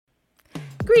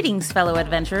Greetings, fellow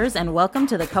adventurers, and welcome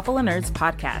to the Couple of Nerds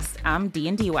podcast. I'm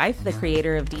D&D Wife, the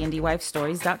creator of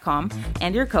dndwifestories.com,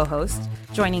 and your co-host.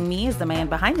 Joining me is the man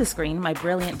behind the screen, my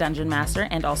brilliant dungeon master,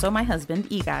 and also my husband,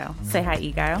 Egile. Say hi,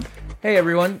 Egile. Hey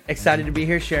everyone, excited to be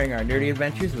here sharing our nerdy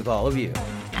adventures with all of you.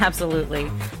 Absolutely.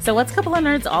 So what's Couple of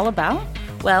Nerds all about?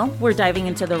 Well, we're diving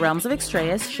into the realms of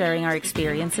Extraeus, sharing our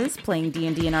experiences, playing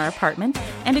D&D in our apartment,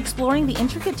 and exploring the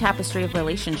intricate tapestry of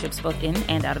relationships both in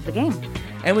and out of the game.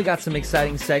 And we got some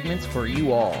exciting segments for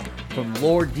you all, from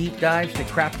lore deep dives to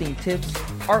crafting tips,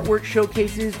 artwork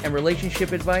showcases, and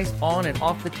relationship advice on and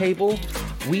off the table.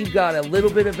 We've got a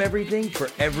little bit of everything for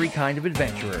every kind of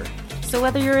adventurer. So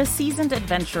whether you're a seasoned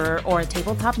adventurer or a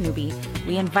tabletop newbie,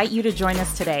 we invite you to join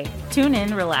us today. Tune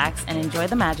in, relax, and enjoy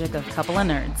the magic of Couple of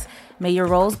Nerds. May your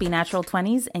rolls be natural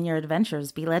 20s and your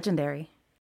adventures be legendary.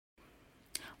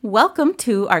 Welcome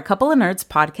to our Couple of Nerds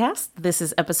podcast. This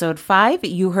is episode 5.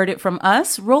 You heard it from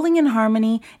us, rolling in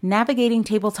harmony, navigating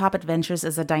tabletop adventures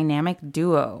as a dynamic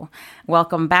duo.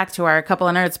 Welcome back to our Couple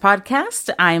of Nerds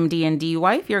podcast. I'm D&D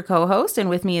Wife, your co-host, and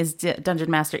with me is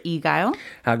Dungeon Master Egile.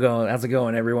 How's it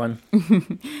going, everyone?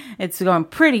 It's going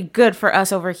pretty good for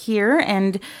us over here,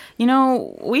 and you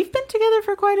know, we've been together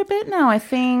for quite a bit now. I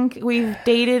think we've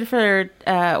dated for,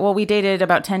 we dated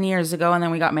about 10 years ago, and then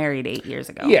we got married 8 years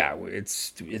ago. Yeah,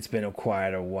 it's been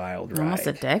quite a wild ride. Almost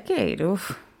a decade.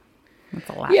 Oof. That's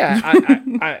a lot. Yeah,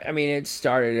 I mean, it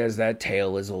started as that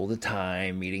tale as old as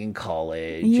time, meeting in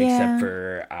college, except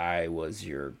for I was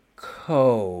your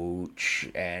coach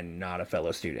and not a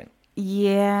fellow student.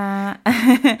 Yeah.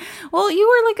 Well, you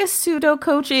were like a pseudo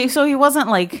coach, so he wasn't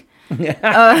like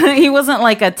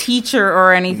a teacher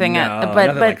or anything. No,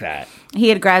 nothing like that. He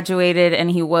had graduated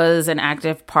and he was an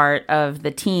active part of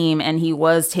the team, and he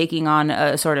was taking on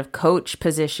a sort of coach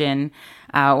position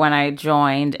when I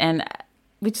joined, and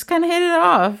we just kind of hit it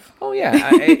off. Oh, yeah.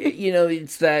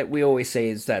 It's that we always say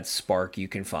is that spark you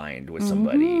can find with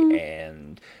somebody,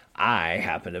 and I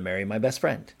happen to marry my best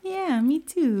friend. Yeah, me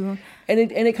too. And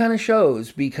it kind of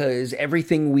shows, because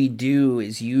everything we do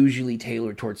is usually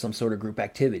tailored towards some sort of group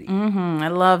activity. I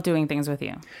love doing things with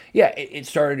you. Yeah, it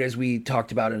started as we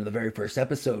talked about in the very first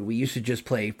episode. We used to just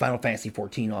play Final Fantasy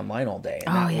XIV online all day.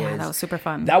 And that was super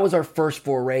fun. That was our first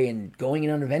foray in going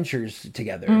on adventures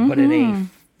together, but in a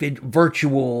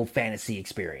virtual fantasy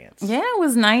experience. Yeah, it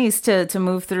was nice to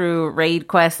move through raid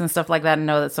quests and stuff like that and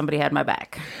know that somebody had my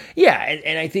back. Yeah,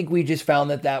 and I think we just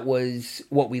found that was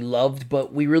what we loved,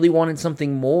 but we really wanted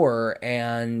something more,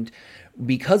 and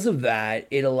because of that,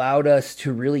 it allowed us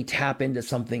to really tap into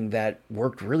something that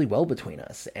worked really well between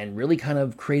us and really kind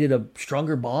of created a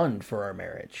stronger bond for our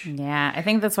marriage. Yeah, I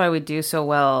think that's why we do so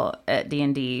well at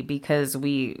D&D, because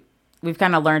we've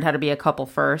kind of learned how to be a couple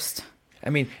first. I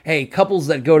mean, hey, couples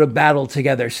that go to battle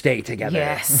together stay together.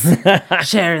 Yes,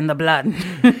 sharing the blood.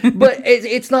 But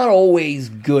it's not always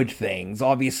good things.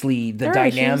 Obviously, the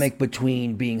dynamic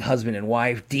between being husband and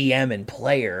wife, DM and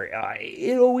player,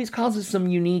 it always causes some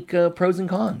unique pros and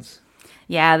cons.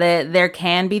 Yeah, there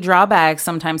can be drawbacks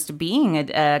sometimes to being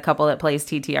a couple that plays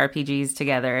TTRPGs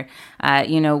together.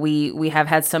 We have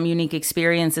had some unique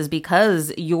experiences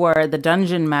because you are the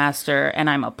dungeon master and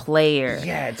I'm a player.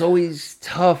 Yeah, it's always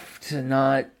tough to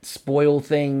not spoil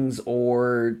things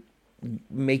or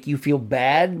make you feel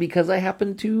bad because I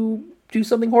happen to do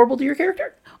something horrible to your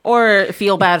character. Or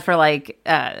feel bad for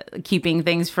keeping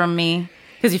things from me.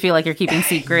 Because you feel like you're keeping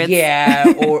secrets.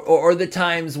 Yeah, or the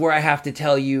times where I have to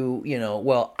tell you,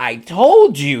 well, I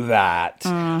told you that,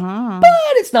 but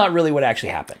it's not really what actually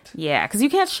happened. Yeah, because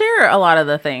you can't share a lot of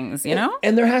the things, you know?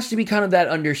 And there has to be kind of that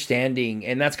understanding,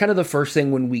 and that's kind of the first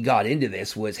thing when we got into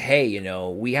this was, hey,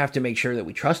 we have to make sure that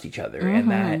we trust each other, and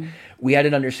that we had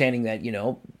an understanding that,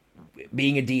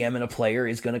 being a DM and a player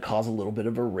is going to cause a little bit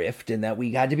of a rift, and that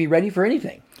we had to be ready for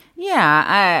anything.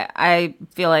 Yeah, I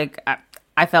feel like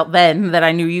I felt then that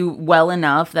I knew you well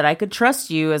enough that I could trust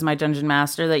you as my dungeon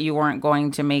master, that you weren't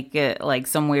going to make it like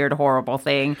some weird, horrible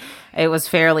thing. It was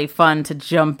fairly fun to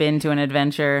jump into an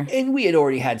adventure. And we had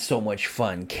already had so much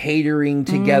fun catering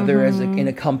together in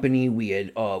a company. We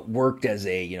had worked as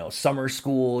a, summer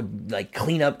school,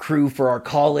 cleanup crew for our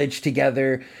college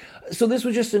together. So this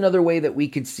was just another way that we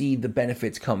could see the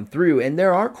benefits come through. And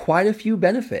there are quite a few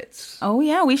benefits. Oh,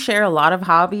 yeah. We share a lot of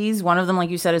hobbies. One of them, like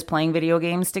you said, is playing video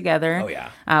games together. Oh,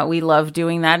 yeah. We love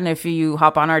doing that. And if you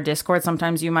hop on our Discord,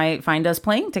 sometimes you might find us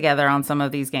playing together on some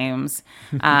of these games.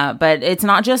 But it's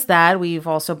not just that. We've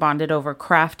also bonded over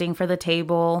crafting for the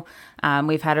table.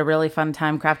 We've had a really fun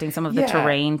time crafting some of the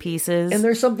terrain pieces. And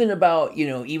there's something about,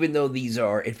 even though these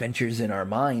are adventures in our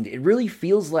mind, it really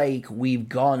feels like we've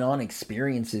gone on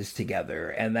experiences together,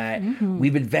 and that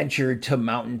we've adventured to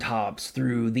mountaintops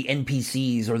through the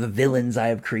NPCs or the villains I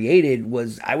have created.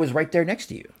 I was right there next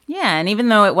to you. Yeah, and even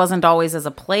though it wasn't always as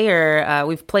a player,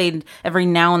 we've played every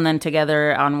now and then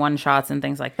together on one-shots and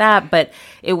things like that, but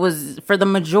it was, for the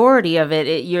majority of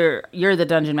it, you're the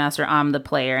dungeon master, I'm the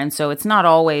player, and so it's not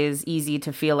always easy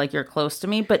to feel like you're close to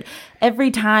me, but every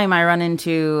time I run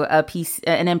into an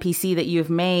NPC that you've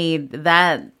made,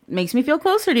 that makes me feel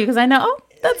closer to you, because I know, oh,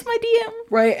 that's my DM.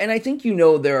 Right, and I think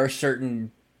there are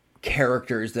certain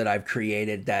characters that I've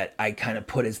created that I kind of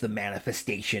put as the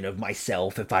manifestation of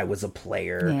myself if I was a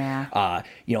player. Yeah.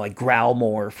 Like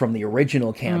Growlmore from the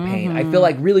original campaign. I feel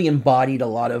like really embodied a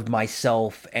lot of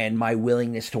myself and my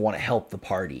willingness to want to help the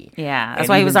party. Yeah, that's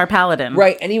why he was our paladin.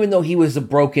 Right, and even though he was a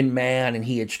broken man and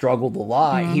he had struggled a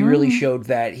lot, he really showed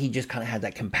that he just kind of had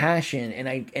that compassion, and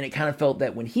it kind of felt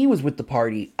that when he was with the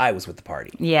party, I was with the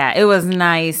party. Yeah, it was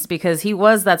nice because he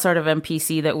was that sort of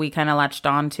NPC that we kind of latched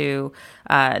onto.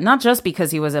 Not just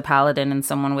because he was a paladin and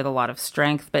someone with a lot of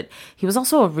strength, but he was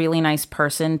also a really nice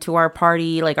person to our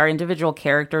party. Like, our individual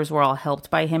characters were all helped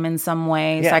by him in some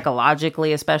way,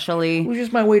 psychologically especially. It was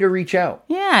just my way to reach out.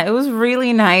 Yeah, it was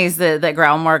really nice that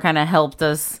Growlmore kind of helped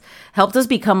us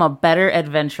become a better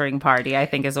adventuring party, I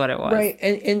think is what it was. Right,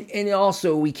 and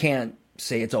also we can't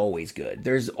say it's always good.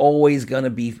 There's always going to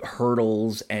be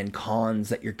hurdles and cons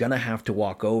that you're going to have to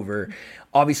walk over.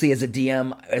 Obviously, as a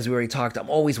DM, as we already talked, I'm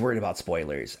always worried about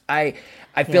spoilers. I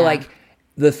feel like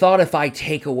the thought if I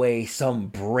take away some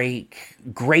great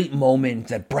moment,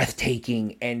 that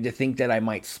breathtaking, and to think that I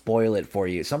might spoil it for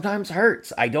you sometimes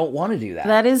hurts. I don't want to do that.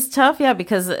 That is tough, yeah,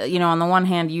 because, on the one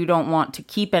hand, you don't want to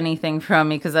keep anything from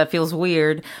me because that feels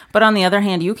weird. But on the other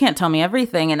hand, you can't tell me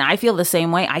everything, and I feel the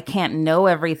same way. I can't know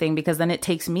everything because then it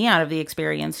takes me out of the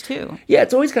experience too. Yeah,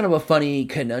 it's always kind of a funny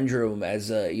conundrum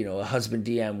as a husband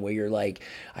DM where you're like,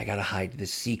 I gotta hide the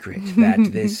secret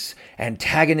that this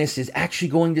antagonist is actually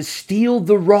going to steal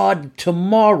the rod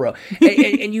tomorrow,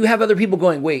 and you have other people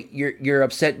going, wait, you're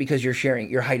upset because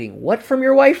you're hiding what from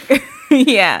your wife?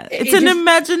 Yeah, it's an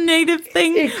imaginative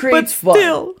thing, it creates but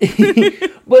still.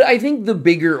 But I think the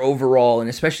bigger overall, and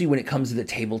especially when it comes to the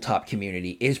tabletop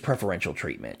community, is preferential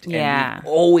treatment. Yeah. And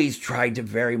we've always tried to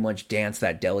very much dance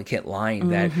that delicate line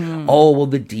that, oh, well,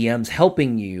 the DM's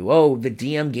helping you. Oh, the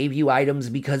DM gave you items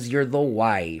because you're the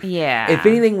wife. Yeah. If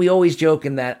anything, we always joke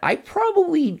in that I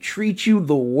probably treat you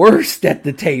the worst at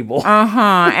the table.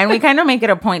 And we kind of make it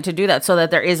a point to do that so that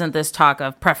there isn't this talk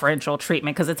of preferential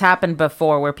treatment, because it's happened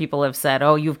before where people have said,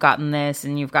 oh, you've gotten this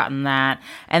and you've gotten that.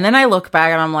 And then I look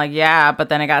back and I'm like, yeah, but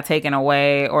then it got taken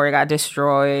away or it got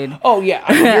destroyed. Oh, yeah.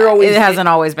 I mean, you're always, it hasn't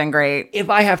always been great. If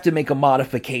I have to make a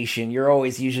modification, you're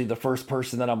always usually the first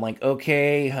person that I'm like,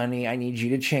 okay, honey, I need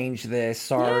you to change this.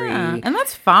 Sorry. Yeah, and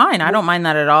that's fine. I don't mind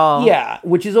that at all. Yeah,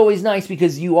 which is always nice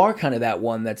because you are kind of that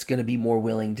one that's going to be more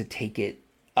willing to take it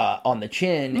on the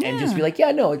chin and just be like,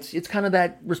 yeah, no, it's kind of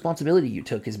that responsibility you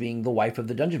took as being the wife of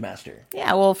the dungeon master.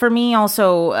 Yeah, well, for me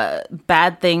also,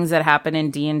 bad things that happen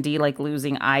in D&D, like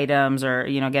losing items or,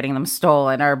 getting them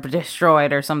stolen or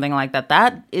destroyed or something like that,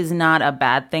 that is not a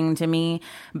bad thing to me.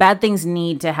 Bad things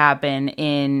need to happen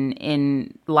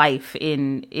in life,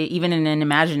 even in an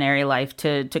imaginary life,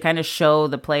 to kind of show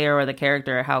the player or the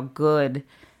character how good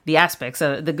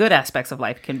the good aspects of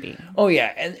life can be. Oh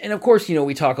yeah, and of course,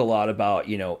 we talk a lot about,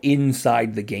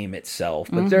 inside the game itself,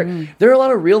 but there are a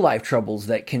lot of real life troubles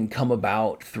that can come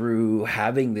about through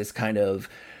having this kind of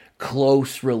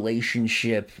close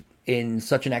relationship in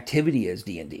such an activity as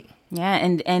D&D. Yeah,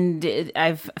 and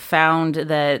I've found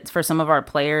that for some of our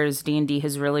players, D&D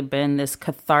has really been this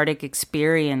cathartic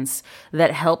experience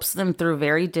that helps them through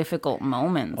very difficult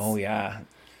moments. Oh yeah.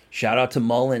 Shout out to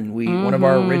Mullen, one of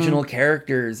our original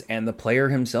characters, and the player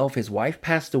himself. His wife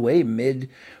passed away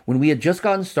when we had just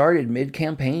gotten started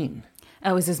mid-campaign.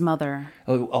 Oh, it was his mother.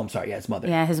 Oh, I'm sorry. Yeah, his mother.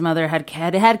 Yeah, his mother had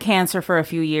cancer for a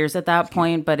few years at that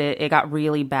point, but it got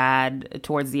really bad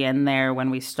towards the end there when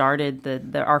we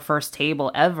started our first table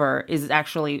ever.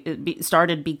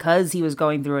 Started because he was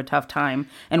going through a tough time,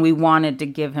 and we wanted to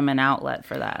give him an outlet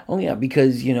for that. Oh yeah,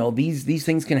 because these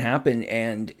things can happen,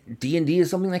 and D&D is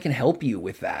something that can help you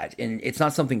with that, and it's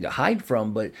not something to hide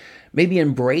from, but maybe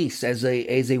embrace as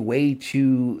a way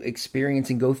to experience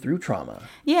and go through trauma.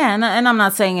 Yeah, and I'm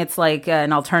not saying it's like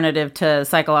an alternative to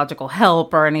psychological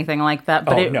help or anything like that,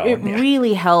 but it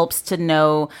really helps to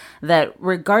know that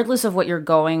regardless of what you're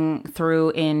going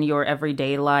through in your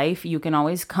everyday life, you can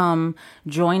always come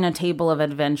join a table of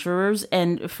adventurers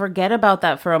and forget about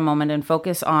that for a moment and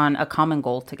focus on a common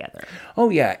goal together. Oh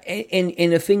yeah,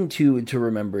 and a thing to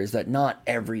remember is that not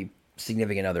every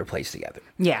significant other plays together.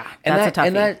 Yeah, And that's a toughie.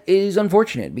 and that is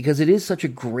unfortunate because it is such a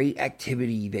great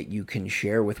activity that you can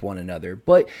share with one another.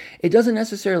 But it doesn't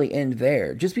necessarily end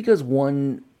there. Just because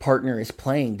one partner is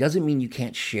playing doesn't mean you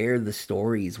can't share the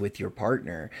stories with your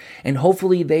partner. And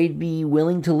hopefully they'd be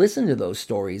willing to listen to those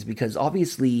stories because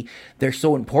obviously they're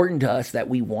so important to us that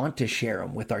we want to share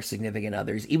them with our significant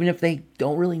others, even if they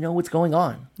don't really know what's going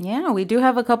on. Yeah, we do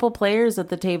have a couple players at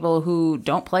the table who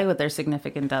don't play with their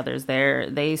significant others.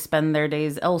 They spend their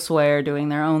days elsewhere doing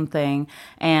their own thing.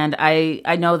 And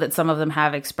I know that some of them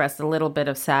have expressed a little bit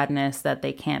of sadness that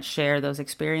they can't share those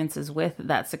experiences with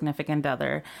that significant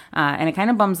other. And it kind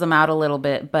of bums them out a little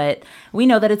bit, but we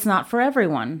know that it's not for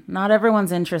everyone. Not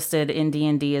everyone's interested in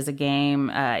D&D as a game.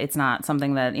 It's not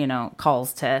something that,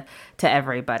 calls to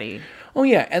everybody. Oh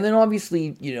yeah, and then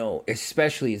obviously,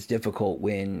 especially it's difficult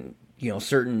when,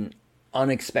 certain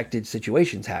unexpected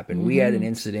situations happen. Mm-hmm. We had an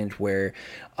incident where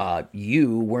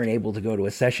you weren't able to go to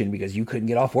a session because you couldn't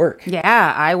get off work.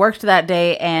 Yeah, I worked that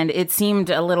day and it seemed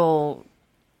a little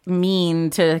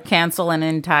mean to cancel an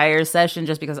entire session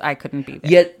just because I couldn't be there.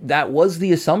 Yet that was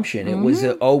the assumption. It was,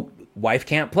 wife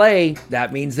can't play.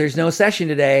 That means there's no session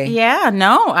today. Yeah,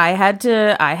 no, I had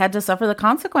to suffer the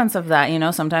consequence of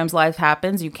that. Sometimes life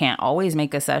happens. You can't always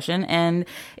make a session, and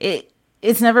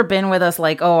it's never been with us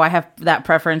like, I have that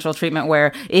preferential treatment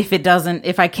where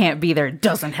if I can't be there, it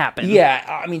doesn't happen. Yeah,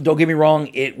 I mean, don't get me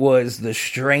wrong. It was the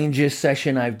strangest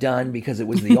session I've done because it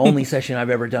was the only session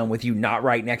I've ever done with you not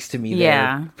right next to me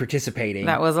there participating.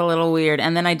 That was a little weird.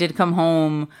 And then I did come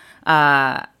home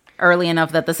early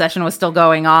enough that the session was still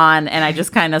going on, and I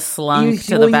just kind of slunk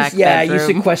to the back bedroom.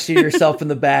 You sequestered yourself in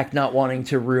the back, not wanting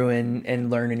to ruin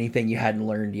and learn anything you hadn't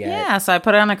learned yet. Yeah, so I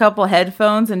put on a couple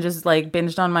headphones and just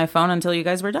binged on my phone until you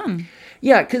guys were done.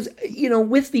 Yeah, because,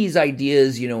 with these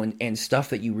ideas, and stuff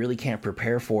that you really can't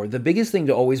prepare for, the biggest thing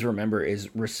to always remember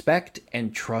is respect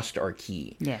and trust are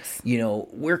key. Yes.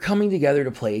 We're coming together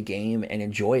to play a game and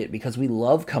enjoy it because we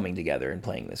love coming together and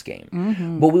playing this game.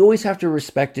 Mm-hmm. But we always have to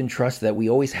respect and trust that we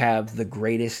always have the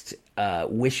greatest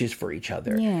wishes for each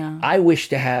other. Yeah. I wish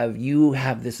to have you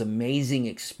have this amazing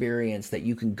experience that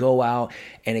you can go out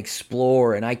and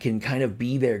explore, and I can kind of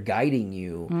be there guiding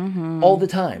you all the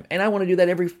time. And I want to do that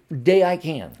every day I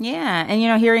can. Yeah. And,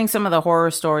 hearing some of the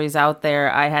horror stories out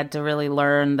there, I had to really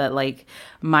learn that,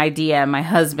 my DM, my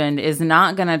husband, is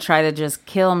not going to try to just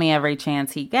kill me every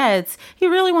chance he gets. He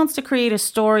really wants to create a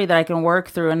story that I can work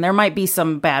through. And there might be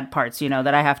some bad parts,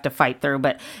 that I have to fight through,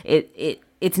 but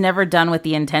it's never done with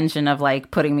the intention of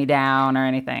putting me down or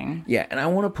anything. Yeah, and I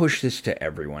want to push this to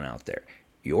everyone out there.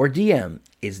 Your DM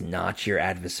is not your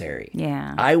adversary.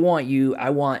 Yeah. I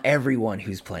want everyone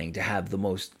who's playing to have the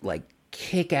most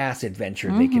kick-ass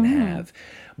adventure they can have.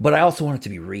 But I also want it to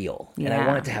be real. Yeah. And I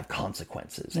want it to have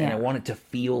consequences. Yeah. And I want it to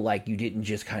feel like you didn't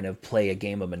just kind of play a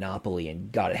game of Monopoly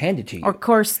and got it handed to you. Or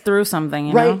course through something,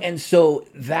 you right? know? And so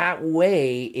that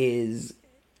way is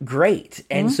great.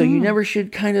 And so you never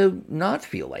should kind of not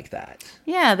feel like that.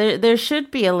 Yeah, there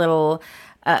should be a little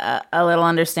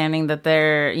understanding that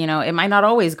it might not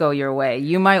always go your way.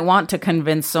 You might want to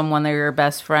convince someone they're your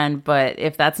best friend, but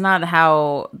if that's not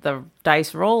how the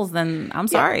dice rolls, then I'm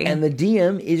sorry. And the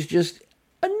DM is just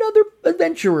another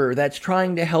adventurer that's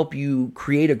trying to help you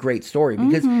create a great story.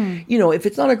 Because, if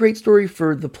it's not a great story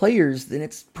for the players, then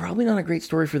it's probably not a great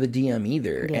story for the DM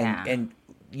either. Yeah. And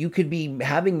you could be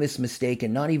having this mistake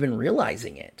and not even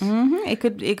realizing it. Mm-hmm.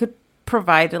 It could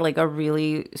provide a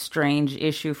really strange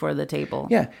issue for the table.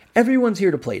 Yeah. Everyone's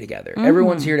here to play together.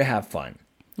 Everyone's here to have fun.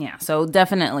 Yeah, so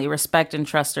definitely respect and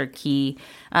trust are key,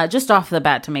 just off the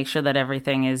bat to make sure that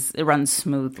it runs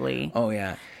smoothly. Oh,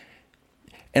 yeah.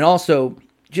 And also,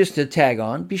 just to tag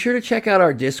on, be sure to check out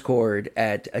our Discord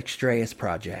at Extraeus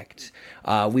Project.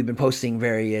 We've been posting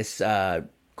various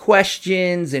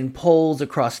questions and polls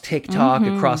across TikTok,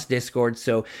 across Discord.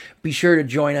 So be sure to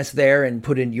join us there and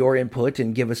put in your input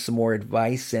and give us some more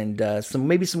advice and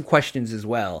maybe some questions as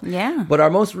well. Yeah. But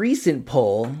our most recent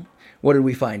poll, what did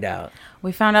we find out?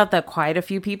 We found out that quite a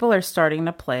few people are starting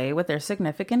to play with their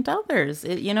significant others.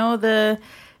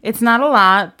 It's not a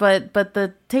lot, but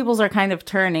the tables are kind of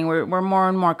turning. Where more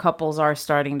and more couples are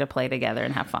starting to play together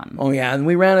and have fun. Oh yeah, and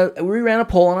we ran a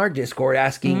poll on our Discord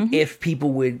asking if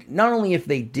people would, not only if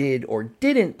they did or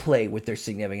didn't play with their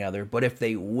significant other, but if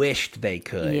they wished they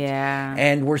could. Yeah.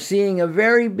 And we're seeing a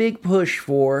very big push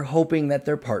for hoping that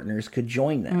their partners could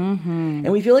join them.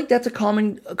 And we feel like that's a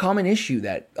common issue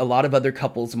that a lot of other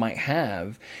couples might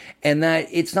have, and that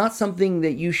it's not something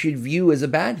that you should view as a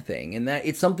bad thing, and that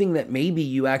it's something that maybe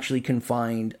you actually can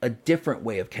find a different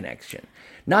way of connection.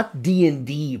 not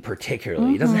D&D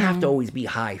particularly. It doesn't have to always be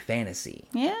high fantasy.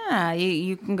 Yeah,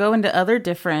 you can go into other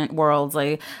different worlds.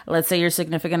 Like, let's say your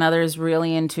significant other is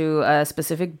really into a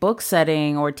specific book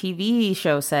setting or TV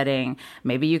show setting.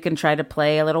 Maybe you can try to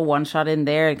play a little one-shot in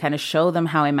there and kind of show them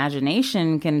how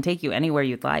imagination can take you anywhere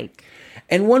you'd like.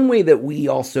 And one way that we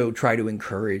also try to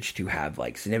encourage to have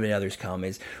like significant others come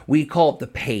is we call it the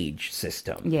page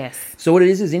system. Yes. So what it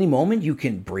is any moment you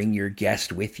can bring your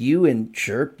guest with you, and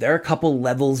sure, they're a couple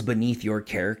levels beneath your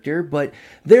character, but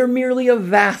they're merely a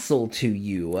vassal to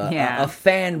you, a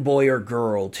fanboy or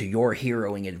girl to your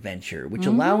heroing adventure, which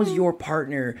allows your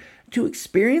partner to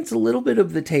experience a little bit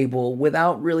of the table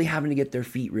without really having to get their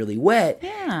feet really wet,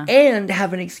 and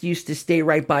have an excuse to stay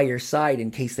right by your side in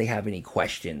case they have any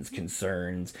questions,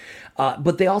 concerns.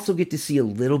 But they also get to see a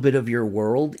little bit of your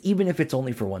world, even if it's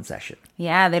only for one session.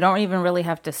 Yeah, they don't even really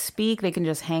have to speak. They can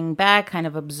just hang back, kind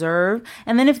of observe.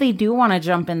 And then if they do want to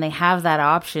jump in, they have that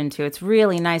option too. It's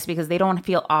really nice because they don't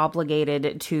feel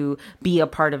obligated to be a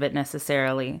part of it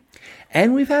necessarily.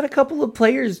 And we've had a couple of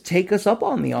players take us up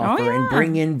on the offer and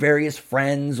bring in various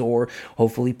friends or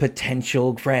hopefully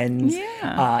potential friends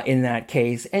in that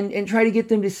case, and try to get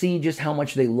them to see just how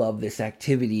much they love this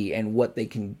activity and what they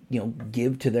can,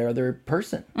 give to their other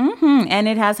person. And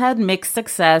it has had mixed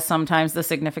success. Sometimes the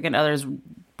significant other's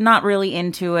not really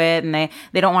into it and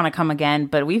they don't want to come again,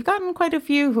 but we've gotten quite a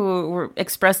few who were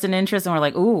expressed an interest and were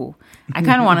like, ooh, I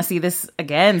kind of want to see this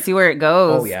again, see where it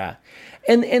goes. Oh yeah.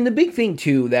 And the big thing,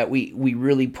 too, that we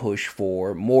really push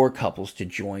for more couples to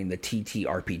join the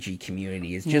TTRPG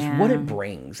community is just what it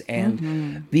brings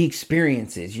and the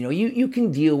experiences. You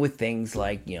can deal with things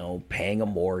like, paying a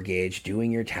mortgage,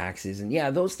 doing your taxes, and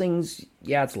those things,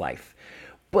 it's life.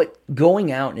 But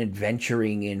going out and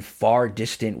adventuring in far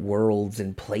distant worlds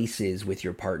and places with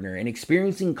your partner and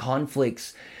experiencing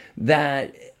conflicts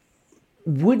that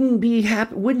wouldn't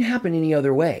happen any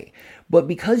other way. But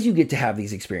because you get to have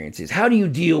these experiences, how do you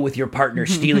deal with your partner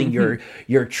stealing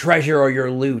your treasure or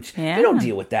your loot? You don't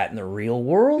deal with that in the real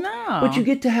world. No. But you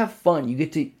get to have fun. You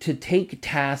get to take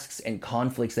tasks and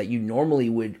conflicts that you normally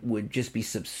would just be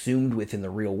subsumed with in the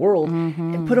real world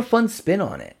and put a fun spin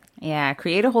on it. Yeah,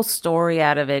 create a whole story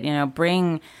out of it.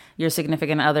 Bring your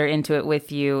significant other into it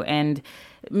with you and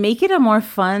make it a more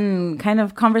fun kind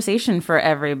of conversation for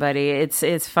everybody.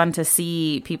 It's fun to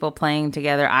see people playing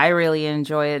together. I really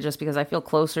enjoy it just because I feel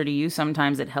closer to you.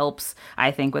 Sometimes it helps,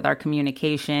 I think, with our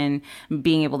communication.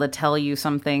 Being able to tell you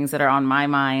some things that are on my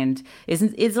mind is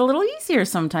a little easier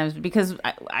sometimes because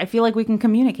I feel like we can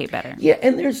communicate better. Yeah,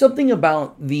 and there's something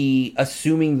about the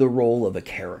assuming the role of a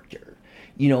character.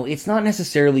 It's not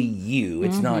necessarily you.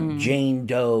 It's not Jane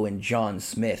Doe and John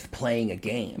Smith playing a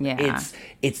game. Yeah.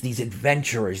 It's these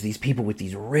adventurers, these people with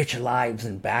these rich lives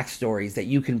and backstories that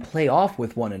you can play off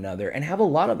with one another and have a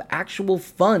lot of actual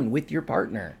fun with your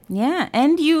partner. Yeah,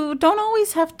 and you don't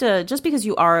always have to, just because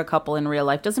you are a couple in real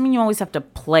life, doesn't mean you always have to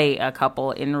play a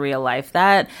couple in real life.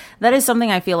 That is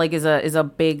something I feel like is a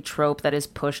big trope that is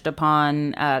pushed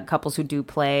upon couples who do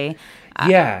play.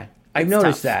 Yeah. I've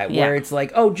noticed tough. that where it's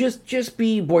like, oh, just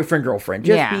be boyfriend, girlfriend,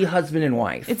 just be husband and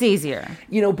wife. It's easier.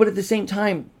 But at the same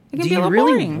time, do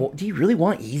you really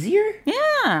want easier?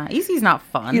 Yeah, easy's not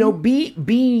fun.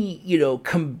 Be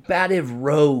combative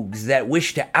rogues that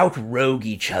wish to outrogue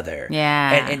each other.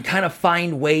 Yeah, and kind of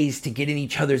find ways to get in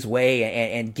each other's way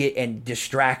and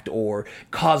distract or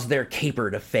cause their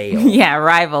caper to fail. Yeah,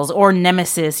 rivals or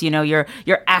nemesis. You're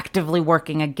actively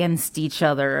working against each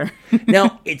other.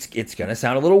 Now it's gonna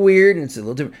sound a little weird and it's a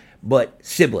little different. But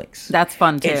siblings. That's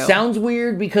fun, too. It sounds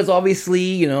weird because obviously,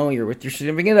 you're with your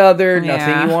significant other,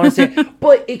 nothing you want to say.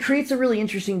 But it creates a really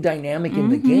interesting dynamic in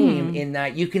the game in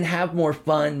that you can have more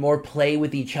fun, more play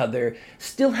with each other,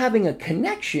 still having a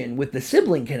connection with the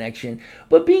sibling connection,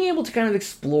 but being able to kind of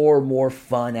explore more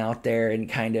fun out there and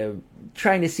kind of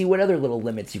trying to see what other little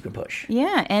limits you can push.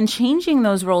 Yeah, and changing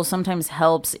those roles sometimes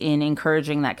helps in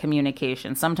encouraging that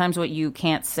communication. Sometimes what you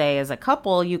can't say as a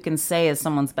couple, you can say as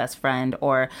someone's best friend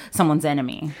or someone's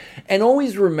enemy. And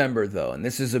always remember, though, and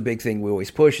this is a big thing we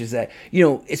always push, is that,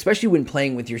 especially when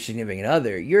playing with your significant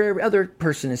other, your other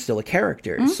person is still a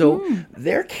character. So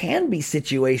there can be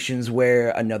situations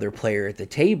where another player at the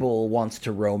table wants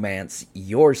to romance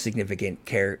your significant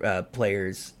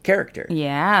player's character.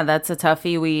 Yeah, that's a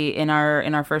toughie.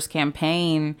 In our first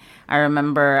campaign, I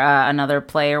remember another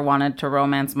player wanted to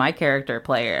romance my character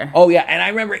player. Oh yeah, and I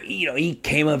remember he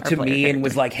came up to me and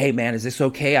was like, "Hey man, is this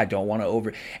okay? I don't want to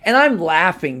over." And I'm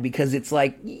laughing because it's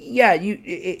like, yeah,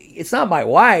 it's not my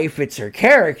wife, it's her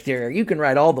character. You can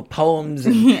write all the poems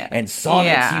and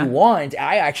sonnets you want.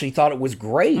 I actually thought it was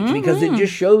great because it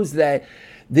just shows that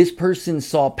this person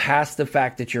saw past the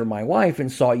fact that you're my wife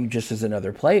and saw you just as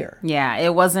another player. Yeah,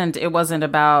 it wasn't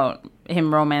about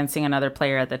him romancing another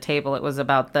player at the table. It was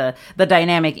about the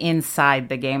dynamic inside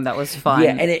the game that was fun.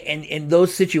 Yeah, and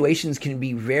those situations can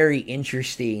be very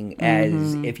interesting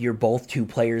as if you're both two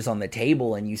players on the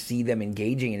table and you see them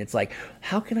engaging, and it's like,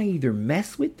 how can I either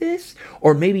mess with this,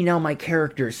 or maybe now my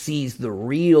character sees the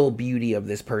real beauty of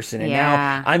this person, and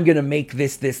now I'm gonna make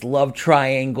this love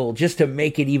triangle just to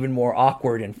make it even more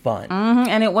awkward and fun.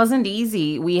 And it wasn't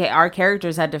easy. Our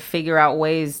characters had to figure out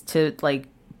ways to like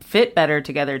fit better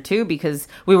together too, because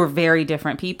we were very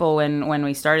different people when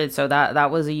we started. So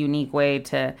that was a unique way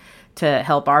to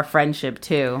help our friendship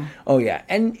too. Oh yeah,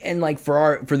 and like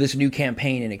for this new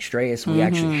campaign in Extraeus, we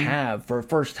actually have, for the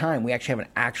first time, we actually have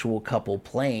an actual couple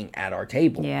playing at our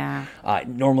table. Yeah.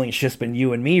 Normally it's just been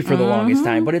you and me for the longest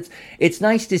time, but it's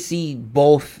nice to see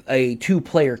both a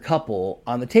 2-player couple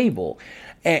on the table.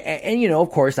 And you know, of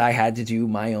course, I had to do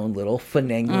my own little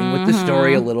finagling with the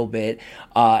story a little bit.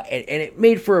 And it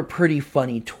made for a pretty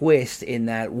funny twist in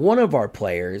that one of our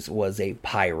players was a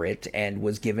pirate and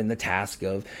was given the task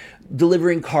of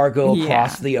delivering cargo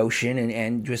across the ocean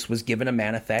and just was given a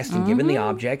manifest and given the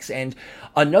objects. And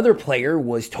another player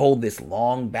was told this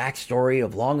long backstory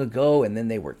of long ago, and then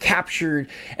they were captured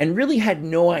and really had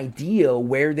no idea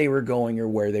where they were going or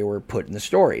where they were put in the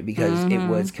story, because it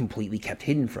was completely kept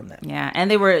hidden from them. Yeah, and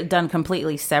they were done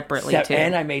completely separately too.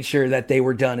 And I made sure that they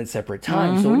were done at separate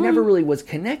times, so it never really was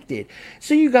connected.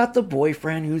 So you got the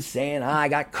boyfriend who's saying, I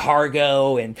got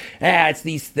cargo, and it's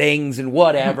these things and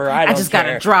whatever. I just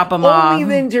gotta drop them off. Only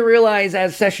then to realize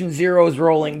as session 0 is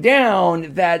rolling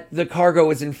down that the cargo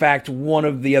is in fact one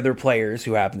of the other players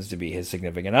who happens to be his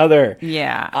significant other.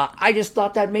 Yeah. I just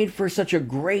thought that made for such a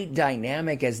great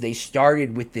dynamic as they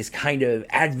started with this kind of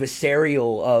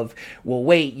adversarial of, well,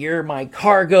 wait, you're my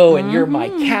cargo and you're my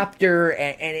captor,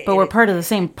 but we're part of the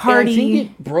same party. I think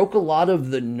it broke a lot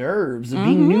of the nerves of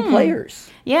being new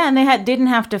players. Yeah, and they didn't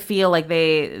have to feel like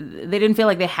they didn't feel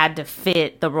like they had to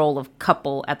fit the role of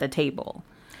couple at the table.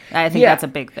 I think that's a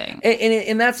big thing.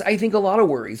 And that's, I think, a lot of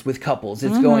worries with couples.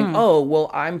 It's going, oh, well,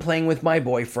 I'm playing with my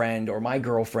boyfriend or my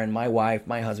girlfriend, my wife,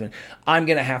 my husband. I'm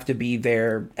going to have to be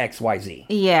their XYZ.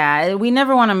 Yeah, we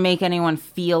never want to make anyone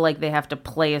feel like they have to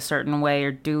play a certain way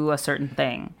or do a certain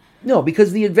thing. No,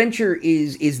 because the adventure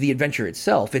is the adventure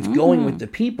itself. It's going with the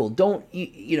people. Don't,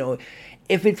 you know,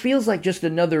 if it feels like just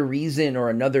another reason or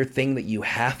another thing that you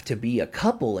have to be a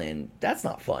couple in, that's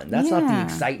not fun. That's not the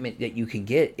excitement that you can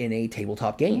get in a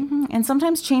tabletop game. And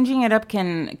sometimes changing it up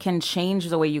can change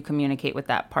the way you communicate with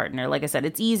that partner. Like I said,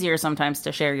 it's easier sometimes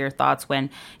to share your thoughts when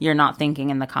you're not thinking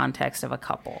in the context of a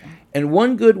couple. And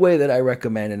one good way that I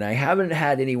recommend, and I haven't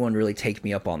had anyone really take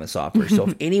me up on this offer, so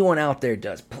if anyone out there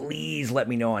does, please let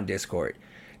me know on Discord.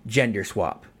 Gender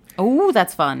swap. Oh,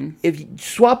 that's fun. If you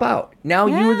swap out, now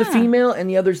you're the female and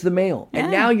the other's the male. And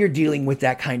now you're dealing with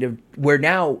that kind of, where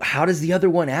now, how does the other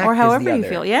one act? Or however as the you other?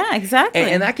 feel. Yeah, exactly.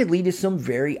 And that could lead to some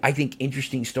very, I think,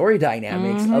 interesting story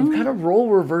dynamics of kind of role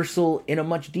reversal in a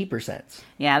much deeper sense.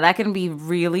 Yeah, that can be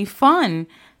really fun.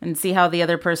 And see how the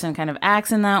other person kind of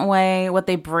acts in that way, what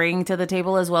they bring to the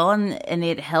table as well. And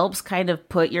it helps kind of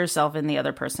put yourself in the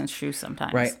other person's shoes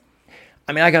sometimes. Right.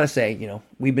 I mean, I gotta say, you know,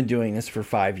 we've been doing this for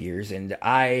 5 years, and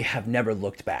I have never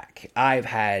looked back. I've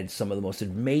had some of the most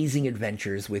amazing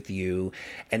adventures with you,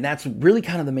 and that's really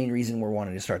kind of the main reason we're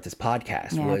wanting to start this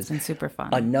podcast. Yeah, was it's been super fun.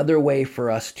 Another way for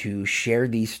us to share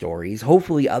these stories.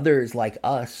 Hopefully others like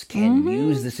us can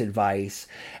use this advice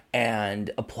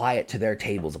and apply it to their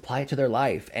tables, apply it to their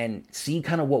life, and see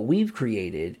kind of what we've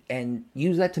created and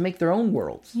use that to make their own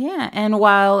worlds. Yeah, and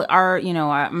while our, you know,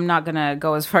 I'm not going to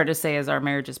go as far to say as our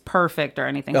marriage is perfect or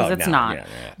anything, because it's not.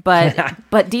 Yeah.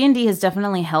 But D&D has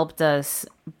definitely helped us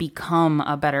become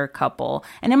a better couple.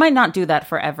 And it might not do that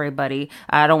for everybody.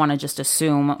 I don't want to just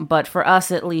assume, but for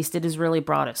us at least, it has really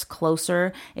brought us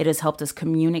closer. It has helped us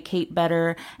communicate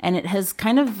better, and it has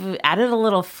kind of added a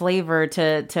little flavor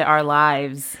to our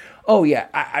lives. Oh, yeah.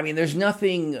 I mean, there's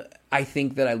nothing I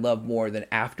think that I love more than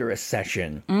after a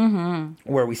session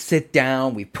where we sit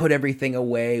down, we put everything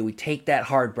away, we take that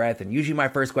hard breath, and usually my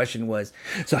first question was,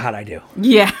 so how'd I do?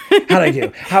 Yeah. How'd I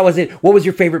do? How was it? What was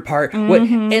your favorite part?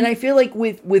 And I feel like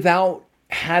without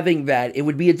having that, it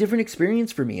would be a different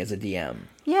experience for me as a DM.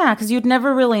 Yeah, because you'd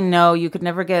never really know. You could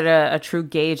never get a true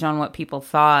gauge on what people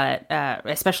thought,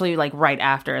 especially like right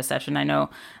after a session. I know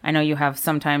you have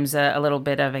sometimes a little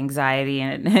bit of anxiety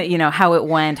and how it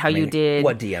went, how you did.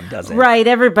 What DM doesn't? Right,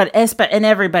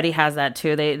 everybody has that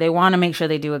too. They want to make sure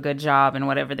they do a good job in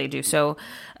whatever they do. So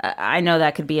I know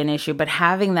that could be an issue, but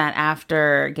having that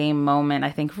after game moment, I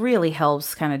think really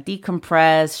helps kind of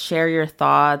decompress, share your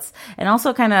thoughts, and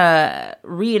also kind of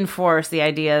reinforce the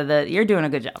idea that you're doing a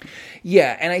good job.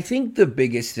 Yeah, and I think the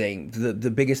biggest thing, the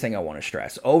biggest thing I want to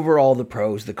stress, overall the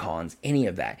pros, the cons, any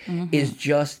of that, is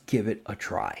just give it a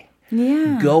try.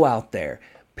 Yeah. Go out there.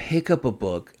 Pick up a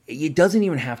book. It doesn't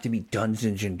even have to be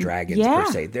Dungeons and Dragons per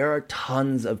se. There are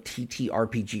tons of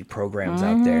TTRPG programs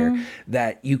out there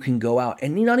that you can go out.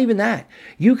 And not even that.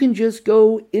 You can just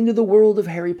go into the world of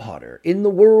Harry Potter, in the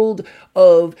world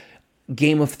of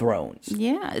Game of Thrones.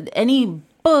 Yeah. Any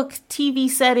book, TV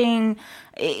setting,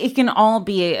 it can all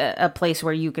be a place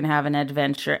where you can have an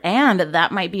adventure. And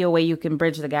that might be a way you can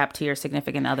bridge the gap to your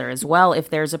significant other as well. If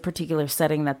there's a particular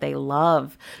setting that they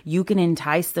love, you can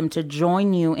entice them to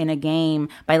join you in a game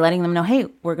by letting them know, hey,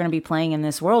 we're going to be playing in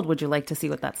this world. Would you like to see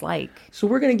what that's like? So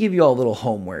we're going to give you all a little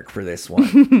homework for this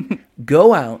one.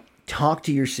 Go out, talk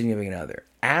to your significant other.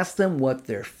 Ask them what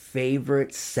their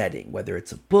favorite setting, whether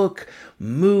it's a book,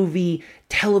 movie,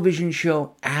 television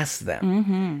show, ask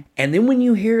them. And then when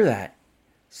you hear that,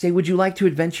 say, would you like to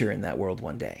adventure in that world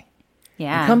one day?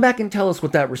 Yeah. And come back and tell us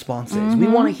what that response is. We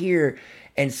want to hear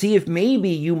and see if maybe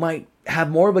you might have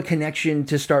more of a connection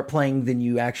to start playing than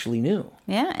you actually knew.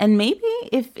 Yeah, and maybe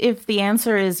if the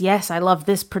answer is yes, I love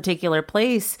this particular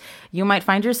place, you might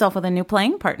find yourself with a new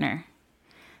playing partner.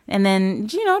 And then,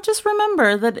 just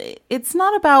remember that it's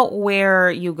not about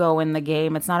where you go in the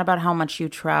game. It's not about how much you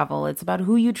travel. It's about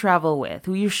who you travel with,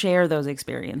 who you share those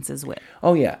experiences with.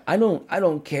 Oh, yeah. I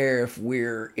don't care if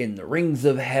we're in the rings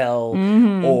of hell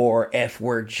or if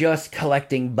we're just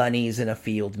collecting bunnies in a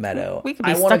field meadow. We could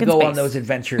be I want stuck to in go space. on those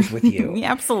adventures with you.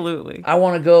 Yeah, absolutely. I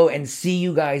want to go and see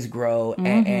you guys grow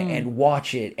and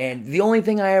watch it. And the only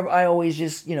thing I always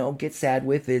just, get sad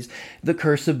with is the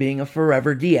curse of being a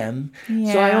forever DM.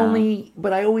 Yeah. So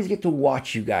I always get to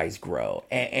watch you guys grow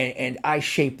and I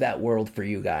shape that world for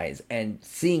you guys, and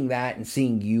seeing that and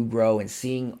seeing you grow and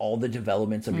seeing all the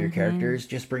developments of your characters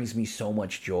just brings me so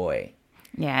much joy.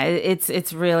 Yeah,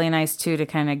 it's really nice too to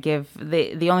kind of give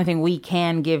the only thing we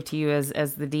can give to you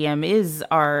as the DM is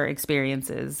our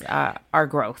experiences, our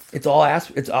growth. It's all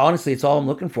I'm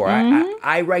looking for.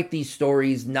 I write these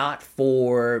stories not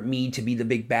for me to be the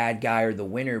big bad guy or the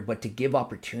winner, but to give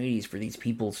opportunities for these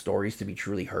people's stories to be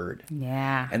truly heard.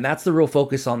 Yeah. And that's the real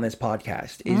focus on this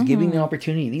podcast, is giving the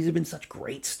opportunity. These have been such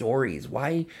great stories.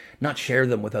 Why not share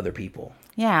them with other people?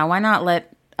 Yeah, why not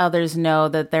let others know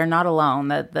that they're not alone,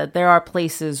 that there are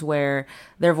places where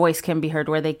their voice can be heard,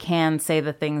 where they can say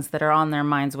the things that are on their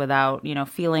minds without,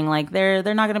 feeling like they're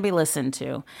not going to be listened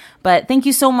to. But thank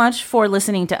you so much for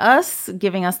listening to us,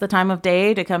 giving us the time of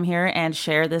day to come here and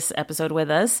share this episode with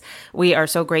us. We are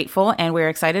so grateful and we're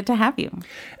excited to have you.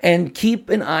 And keep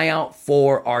an eye out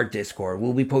for our Discord.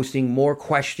 We'll be posting more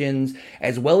questions,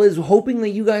 as well as hoping that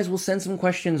you guys will send some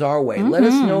questions our way. Let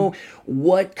us know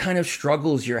what kind of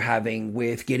struggles you're having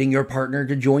with getting your partner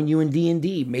to join you in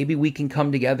D&D. Maybe we can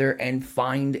come together and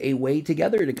find a way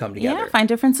together to come together. Yeah, find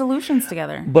different solutions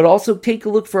together. But also take a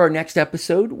look for our next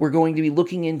episode. We're going to be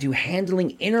looking into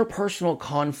handling interpersonal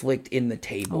conflict in the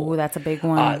table. Oh, that's a big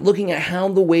one. Looking at how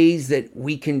the ways that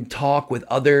we can talk with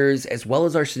others, as well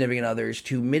as our significant others,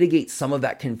 to mitigate some of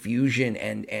that confusion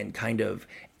and kind of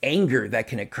anger that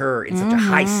can occur in such a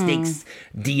high-stakes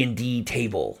D&D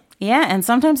table. Yeah, and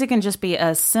sometimes it can just be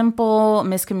a simple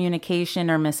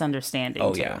miscommunication or misunderstanding.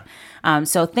 Oh, too. yeah.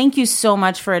 So thank you so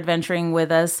much for adventuring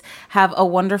with us. Have a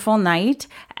wonderful night,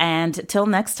 and till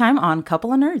next time on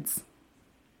Couple of Nerds.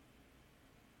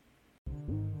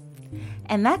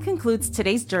 And that concludes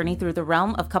today's journey through the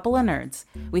realm of Couple of Nerds.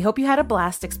 We hope you had a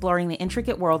blast exploring the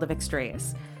intricate world of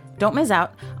Extraeus. Don't miss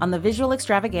out on the visual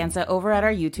extravaganza over at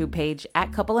our YouTube page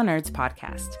at Couple of Nerds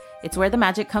Podcast. It's where the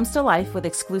magic comes to life with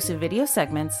exclusive video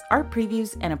segments, art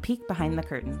previews, and a peek behind the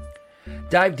curtain.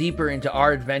 Dive deeper into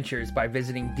our adventures by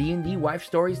visiting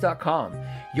dndwifestories.com,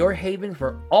 your haven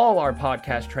for all our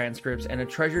podcast transcripts and a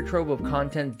treasure trove of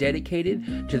content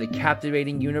dedicated to the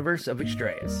captivating universe of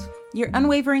Extraeus. Your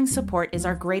unwavering support is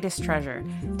our greatest treasure.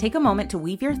 Take a moment to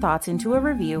weave your thoughts into a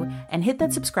review and hit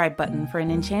that subscribe button for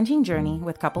an enchanting journey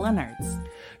with Couple of Nerds.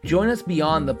 Join us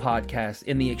beyond the podcast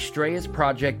in the Extraeus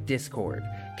Project Discord.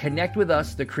 Connect with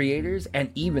us, the creators,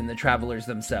 and even the travelers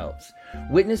themselves.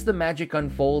 Witness the magic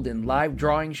unfold in live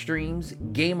drawing streams,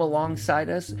 game alongside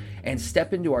us, and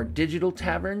step into our digital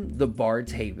tavern, the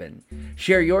Bard's Haven.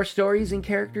 Share your stories and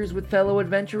characters with fellow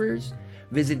adventurers.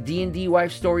 Visit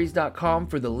dndwifestories.com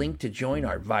for the link to join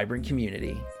our vibrant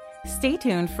community. Stay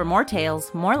tuned for more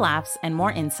tales, more laughs, and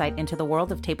more insight into the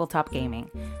world of tabletop gaming.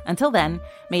 Until then,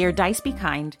 may your dice be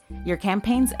kind, your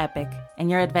campaigns epic, and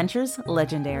your adventures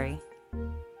legendary.